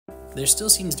there still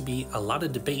seems to be a lot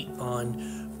of debate on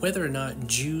whether or not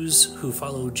Jews who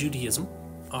follow Judaism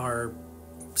are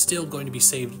still going to be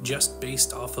saved just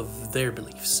based off of their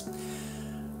beliefs.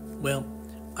 Well,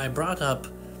 I brought up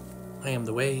I am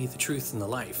the way, the truth, and the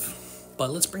life.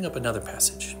 But let's bring up another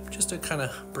passage, just to kind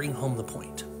of bring home the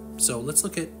point. So let's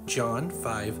look at John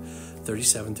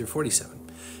 5:37 through 47.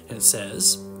 And it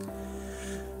says,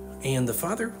 "And the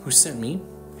Father who sent me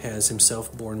has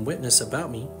himself borne witness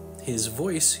about me. His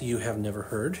voice you have never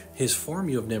heard, his form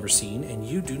you have never seen, and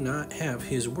you do not have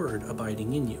his word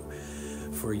abiding in you.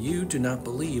 For you do not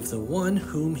believe the one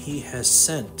whom he has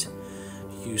sent.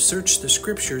 You search the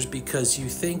scriptures because you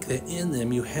think that in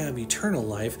them you have eternal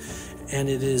life, and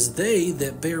it is they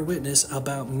that bear witness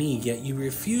about me, yet you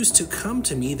refuse to come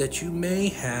to me that you may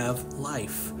have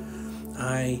life.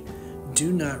 I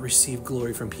do not receive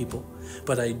glory from people,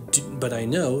 but I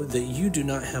know that you do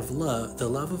not have the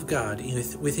love of God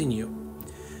within you.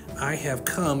 I have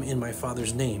come in my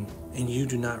Father's name, and you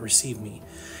do not receive me.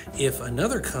 If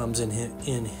another comes in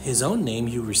his own name,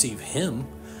 you receive him.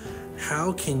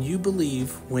 How can you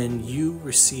believe when you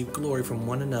receive glory from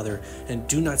one another and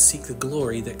do not seek the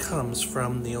glory that comes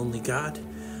from the only God?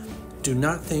 Do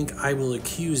not think I will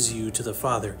accuse you to the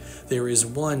Father. There is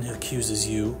one who accuses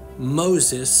you,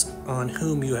 Moses, on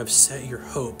whom you have set your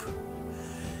hope.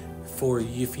 For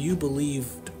if you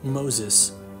believed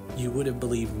Moses, you would have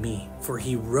believed me, for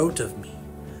he wrote of me.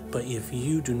 But if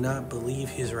you do not believe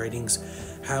his writings,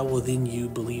 how will then you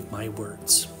believe my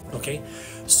words?" Okay,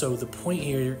 so the point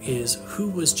here is, who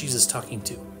was Jesus talking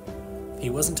to? He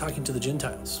wasn't talking to the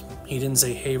Gentiles. He didn't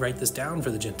say, hey, write this down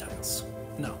for the Gentiles.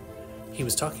 No, he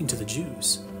was talking to the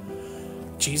Jews.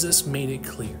 Jesus made it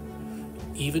clear.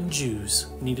 Even Jews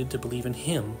needed to believe in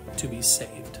him to be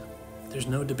saved. There's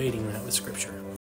no debating that with Scripture.